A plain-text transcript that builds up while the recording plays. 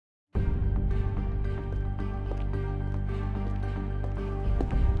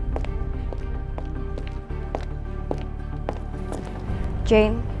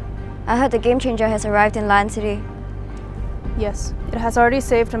Jane, I heard the Game Changer has arrived in Lion City. Yes, it has already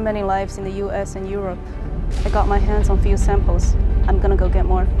saved many lives in the US and Europe. I got my hands on few samples. I'm gonna go get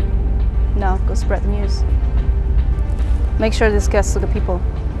more. Now, go spread the news. Make sure this gets to the people.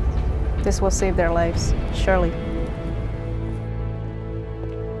 This will save their lives, surely.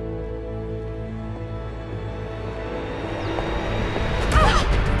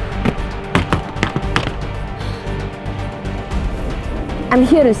 I'm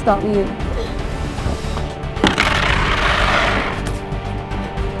here to stop you.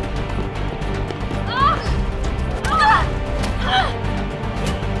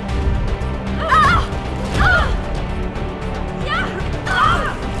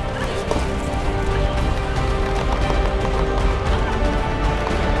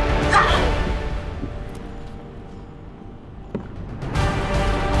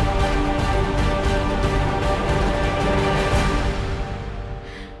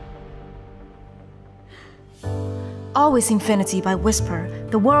 Always Infinity by Whisper,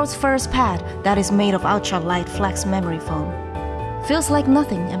 the world's first pad that is made of ultra-light flex memory foam. Feels like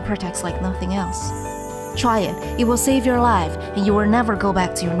nothing and protects like nothing else. Try it, it will save your life and you will never go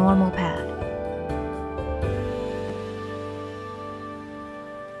back to your normal pad.